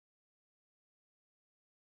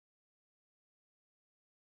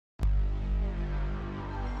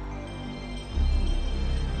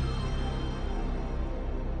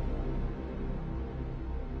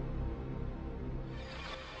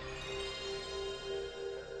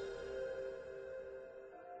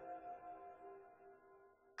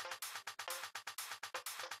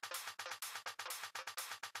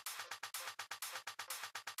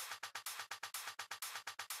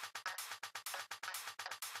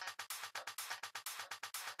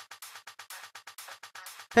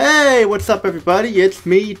Hey, what's up everybody? It's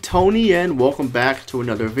me, Tony, and welcome back to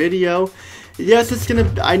another video. Yes,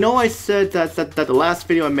 I know I said that the last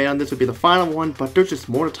video I made on this would be the final one, but there's just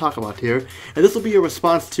more to talk about here. And this will be a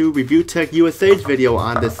response to ReviewTechUSA's video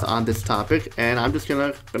on this topic, and I'm just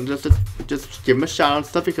gonna just give him a shout out and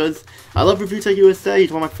stuff because I love ReviewTechUSA.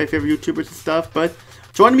 He's one of my favorite YouTubers and stuff. But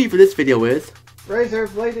joining me for this video is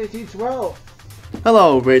RazorBlade1812.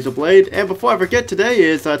 Hello, Razorblade, and before I forget, today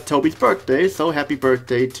is Toby's birthday, so happy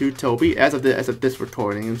birthday to Toby as of this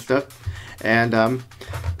recording and stuff. And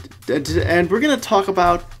we're gonna talk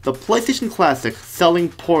about the PlayStation Classic selling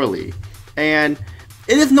poorly. And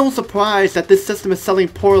it is no surprise that this system is selling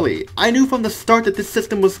poorly. I knew from the start that this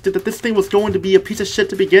thing was going to be a piece of shit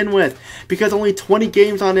to begin with, because only 20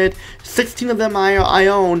 games on it, 16 of them I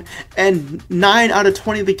own, and 9 out of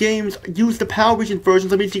 20 of the games use the PAL region version,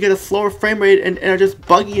 so that means you get a slower frame rate and are just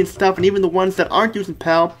buggy and stuff, and even the ones that aren't using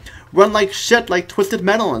PAL run like shit, like Twisted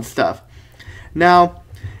Metal and stuff. Now,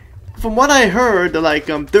 from what I heard,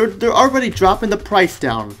 they're already dropping the price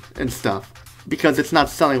down and stuff, because it's not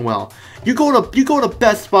selling well. You go to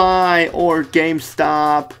Best Buy or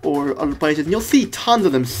GameStop or other places, and you'll see tons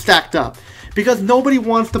of them stacked up because nobody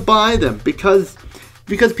wants to buy them because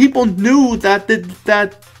people knew that it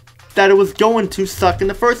was going to suck in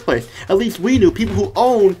the first place. At least we knew. People who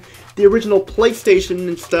own the original PlayStation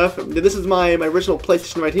and stuff. This is my original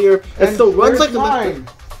PlayStation right here. It still runs like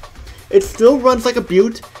it still runs like a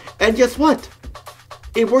beaut. And guess what?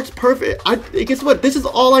 It works perfect. Guess what? This is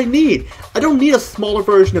all I need. I don't need a smaller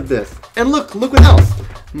version of this. And look what else.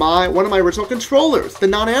 One of my original controllers, the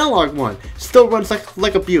non-analog one, still runs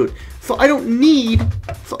like a beaut. So I don't need a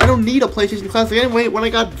PlayStation Classic anyway. When I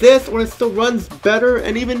got this, when it still runs better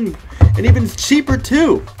and even cheaper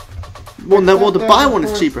too. Well, the buy one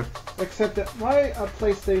is cheaper. Except that my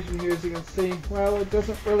PlayStation here, as you can see, well, it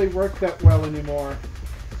doesn't really work that well anymore.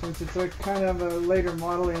 Since it's a kind of a later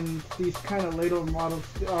model, and these kind of later models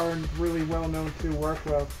aren't really well known to work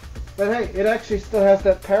well. But hey, it actually still has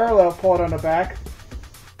that parallel port on the back.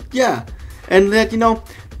 Yeah, and that,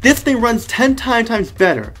 this thing runs 10 times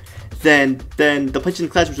better than the PlayStation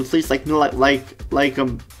Classic, which was released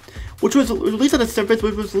which was released on the Surface,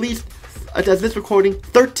 which was released as this recording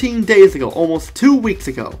 13 days ago, almost 2 weeks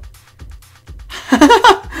ago.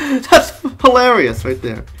 That's hilarious right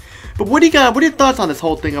there. But what do you got? What are your thoughts on this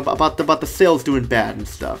whole thing about the sales doing bad and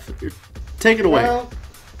stuff? Take it away. Well,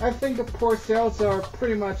 I think the poor sales are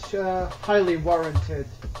pretty much highly warranted.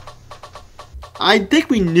 I think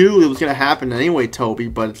we knew it was gonna happen anyway, Toby,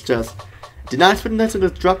 but it's just did not expect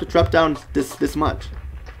that to drop down this much.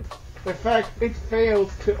 In fact, it failed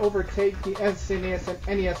to overtake the SNES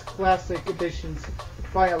and NES Classic editions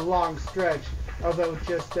by a long stretch. Although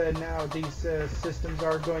just now these systems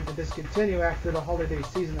are going to discontinue after the holiday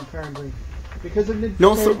season, apparently, because of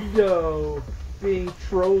Nintendo being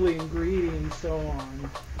trolly and greedy and so on.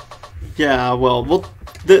 Yeah, but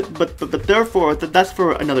therefore that's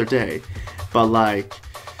for another day. But I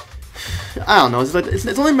don't know.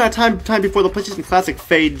 It's only a matter of time before the PlayStation Classic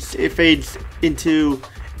fades into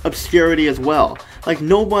obscurity as well. It's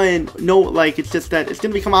just that it's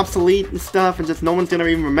gonna become obsolete and stuff, and just no one's gonna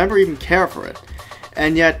even remember, even care for it.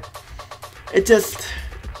 And yet, I'm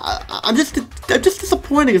just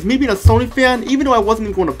disappointed, because me being a Sony fan, even though I wasn't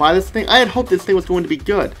even going to buy this thing, I had hoped this thing was going to be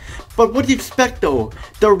good. But what do you expect though?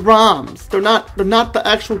 They're ROMs. They're not the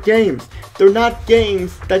actual games. They're not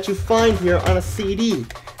games that you find here on a CD.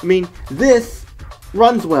 I mean, this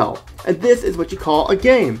runs well. And this is what you call a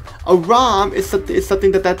game. A ROM is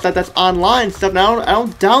something that's online stuff. Now I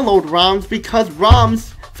don't download ROMs because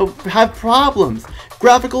ROMs have problems,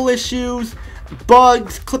 graphical issues,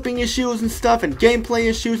 bugs, clipping issues and stuff, and gameplay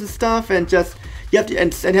issues and stuff, and just you have to.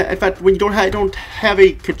 And in fact, when you don't have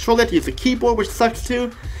a controller, you have to use a keyboard, which sucks too.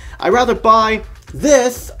 I'd rather buy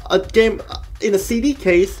a game in a CD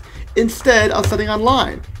case instead of something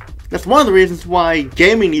online. That's one of the reasons why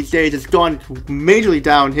gaming these days has gone majorly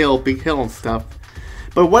downhill, big hill and stuff.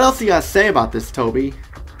 But what else do you gotta say about this, Toby?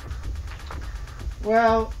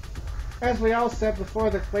 Well, as we all said before,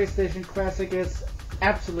 the PlayStation Classic is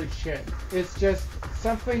absolute shit. It's just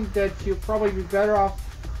something that you'll probably be better off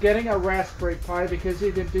getting a Raspberry Pi, because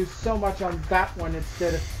you can do so much on that one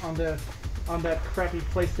instead of on that crappy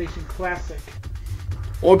PlayStation Classic.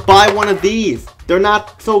 Or buy one of these. They're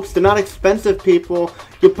not expensive, people.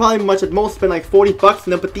 You'll probably much at most spend like 40 bucks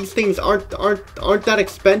on them, but these things aren't that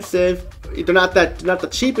expensive. They're not the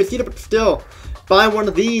cheapest either, but still, buy one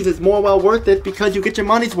of these is more well worth it because you get your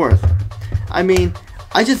money's worth. I mean,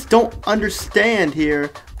 I just don't understand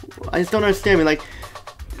here. I just don't understand. I mean,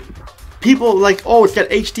 people oh, it's got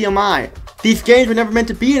HDMI. These games were never meant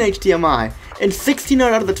to be in HDMI. and 16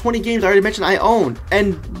 out of the 20 games I already mentioned I own,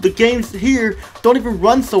 and the games here don't even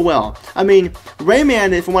run so well. I mean,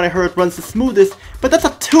 Rayman, from what I heard, runs the smoothest, but that's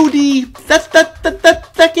a 2D.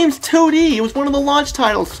 That game's 2D. It was one of the launch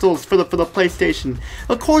titles still for the PlayStation.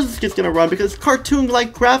 Of course, it's just gonna run because it's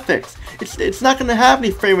cartoon-like graphics. It's not gonna have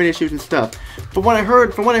any frame rate issues and stuff. From what I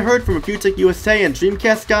heard from ReviewTechUSA and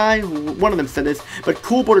Dreamcast guy, one of them said this, but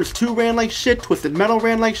Cool Borders 2 ran like shit, Twisted Metal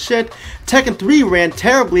ran like shit, Tekken 3 ran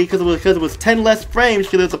terribly because it was 10 less frames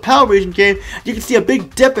because it was a Power Region game. You can see a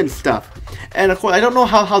big dip and stuff. And of course, I don't know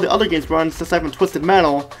how the other games run aside from Twisted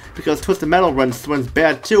Metal, because Twisted Metal runs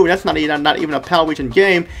bad too, and that's not even a PAL region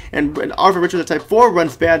game, and Arthur Richards Type 4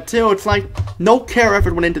 runs bad too. It's like, no care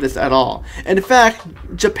effort went into this at all. And in fact,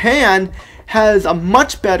 Japan has a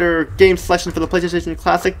much better game selection for the PlayStation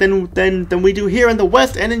Classic than we do here in the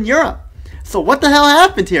West and in Europe. So what the hell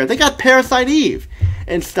happened here? They got Parasite Eve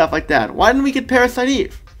and stuff like that. Why didn't we get Parasite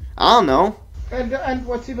Eve? I don't know. And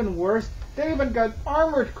what's even worse, they even got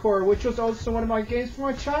Armored Core, which was also one of my games from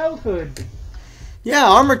my childhood. Yeah,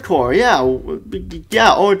 Armored Core, yeah. Or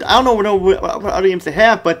I don't know what other games they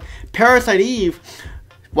have, but Parasite Eve,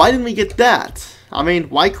 why didn't we get that? I mean,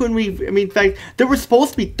 why couldn't we? I mean, in fact, there were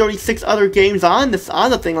supposed to be 36 other games on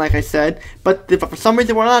the thing, like I said, but for some reason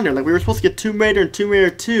they weren't on there. Like, we were supposed to get Tomb Raider and Tomb Raider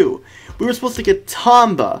 2. We were supposed to get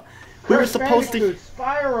Tomba. We were supposed to...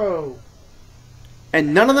 Spyro.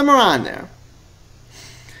 And none of them are on there.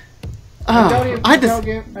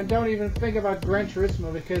 And don't even think about Gran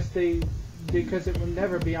Turismo because it will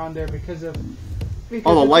never be on there because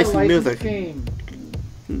all the licensed music. Game.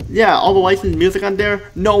 Yeah, all the licensed music on there?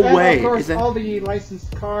 No and way. Of course, all the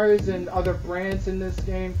licensed cars and other brands in this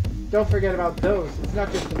game. Don't forget about those. It's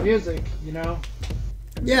not just the music, you know.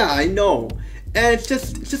 Yeah, I know. And it's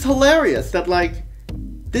just hilarious that, like,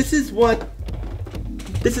 this is what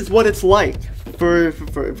it's like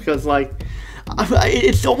because, like,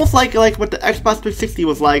 it's almost like what the Xbox 360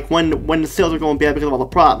 was like when the sales were going bad because of all the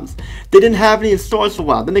problems. They didn't have any in stores for a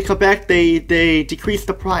while. Then they come back, they decreased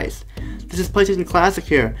the price. This is PlayStation Classic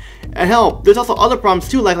here. And hell, there's also other problems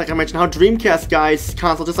too, like I mentioned, how Dreamcast guy's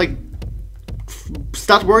console just like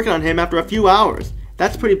stopped working on him after a few hours.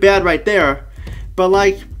 That's pretty bad right there. But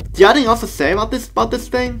like, do you have anything else to say about this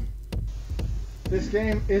thing? This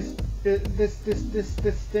game is this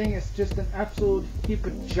thing is just an absolute heap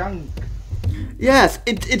of junk. Yes,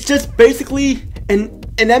 it's just basically an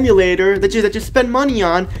emulator that you spend money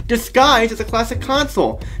on disguised as a classic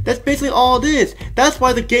console. That's basically all it is. That's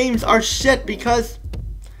why the games are shit, because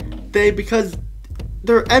they're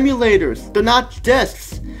emulators. They're not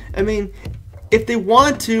discs. I mean, if they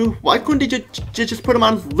wanted to, why couldn't they just put them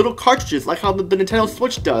on little cartridges like how the Nintendo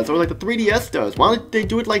Switch does, or like the 3DS does? Why don't they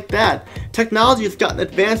do it like that? Technology has gotten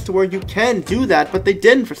advanced to where you can do that, but they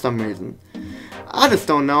didn't for some reason. I just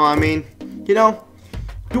don't know. I mean, you know,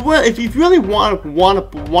 if you really want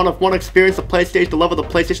to experience the PlayStation, the love of the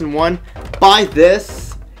PlayStation 1, buy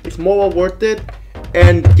this. It's more well worth it.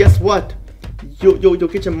 And guess what? You'll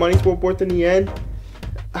get your money's worth in the end.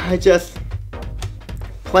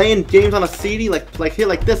 Playing games on a CD like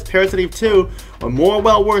this, Parasite Eve 2, are more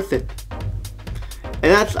well worth it.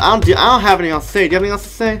 And I don't have anything else to say. Do you have anything else to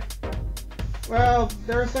say? Well,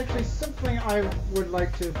 there's actually something I would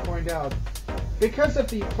like to point out. Because of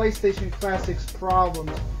the PlayStation Classic's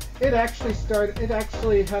problems, it actually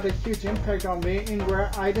had a huge impact on me in where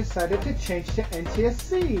I decided to change to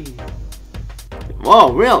NTSC.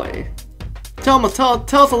 Whoa, really? Tell us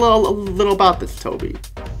a little about this, Toby.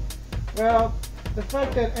 Well, the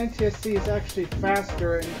fact that NTSC is actually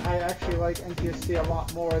faster, and I actually like NTSC a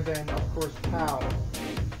lot more than, of course, PAL.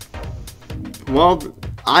 Well,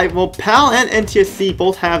 PAL and NTSC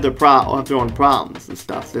both have their own problems and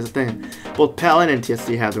stuff. There's a thing. Both PAL and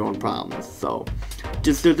NTSC have their own problems, so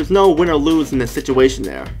there's no win or lose in this situation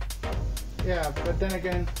there. Yeah, but then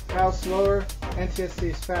again, PAL's slower, NTSC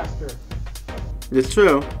is faster. It's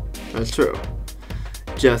true. That's true.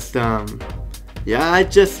 Yeah, I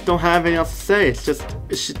just don't have anything else to say. It's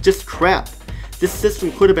just crap. This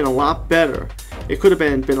system could have been a lot better. It could have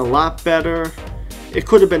been a lot better. It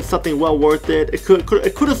could have been something well worth it. It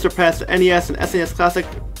could have surpassed the NES and SNES Classic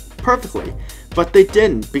perfectly, but they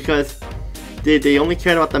didn't, because they only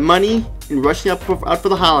cared about the money and rushing out for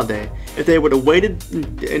the holiday. If they would have waited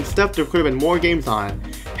and stuff, there could have been more games on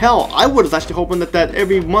it. Hell, I was actually hoping that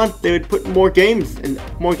every month they would put more games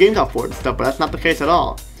out for it and stuff, but that's not the case at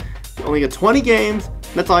all. You only get 20 games.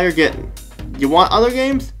 That's all you're getting. You want other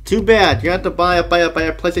games? Too bad. You have to buy a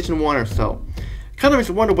PlayStation 1 or so. Kind of makes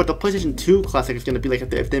me wonder what the PlayStation 2 Classic is going to be like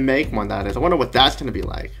if they make one, that is. I wonder what that's going to be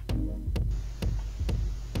like.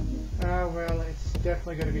 Well, it's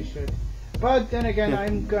definitely going to be shit. But then again,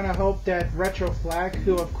 I'm gonna hope that RetroFlag,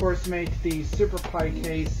 who of course made the Super Pi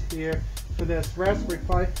case here for this Raspberry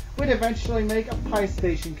Pi, would eventually make a Pi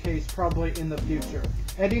Station case probably in the future.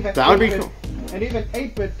 And even 8-bit, cool. And even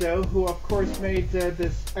 8-bit though, who of course made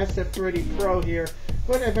this SF30 Pro here,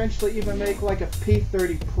 would eventually even make like a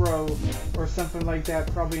P30 Pro or something like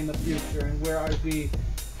that probably in the future, and where I'd be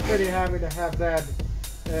pretty happy to have that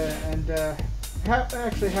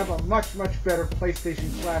actually have a much better PlayStation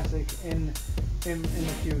Classic in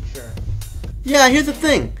the future. Yeah, here's the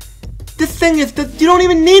thing. This thing is that you don't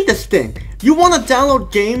even need this thing. You want to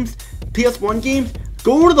download games, PS1 games?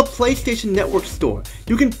 Go to the PlayStation Network store.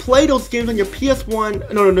 You can play those games on your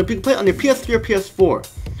PS1. No, you can play it on your PS3 or PS4.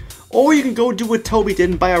 Or you can go do what Toby did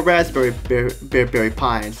and buy a Raspberry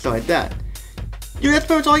Pi and stuff like that. That's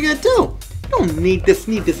pretty much all you gotta do. You don't need this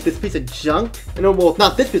piece of junk. Well,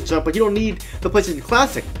 not this piece of junk, but you don't need the PlayStation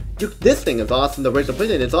Classic. This thing is awesome. The original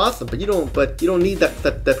PlayStation is awesome, but you don't need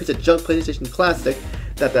that piece of junk PlayStation Classic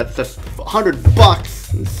that's just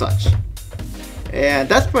 $100 and such. And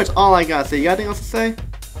that's pretty much all I gotta say. You got anything else to say?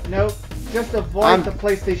 Nope. Just avoid the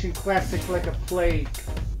PlayStation Classic like a plague.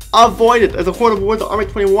 Avoid it. As a Horde of Wars, the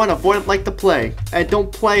ReviewTech21, avoid it like the plague. And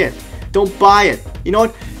don't play it. Don't buy it. You know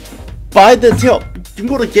what? Buy this. You can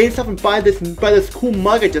go to GameStop and buy this cool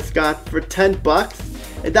mug I just got for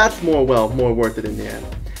 $10, and that's more worth it in the end.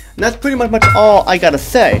 And that's pretty much all I gotta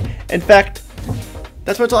say. In fact,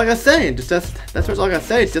 that's all I gotta say. That's all I gotta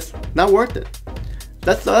say. It's just not worth it.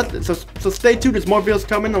 So stay tuned. There's more videos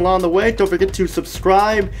coming along the way. Don't forget to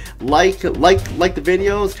subscribe, like the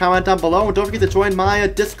videos, comment down below, and don't forget to join my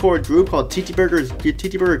Discord group called TTBurger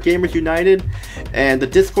Gamers United. And the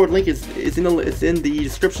Discord link is in the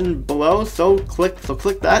description below. So click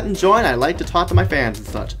that and join. I like to talk to my fans and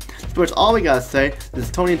such. That's pretty much all we gotta say. This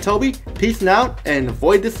is Tony and Toby. Peace out, and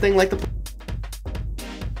avoid this thing like the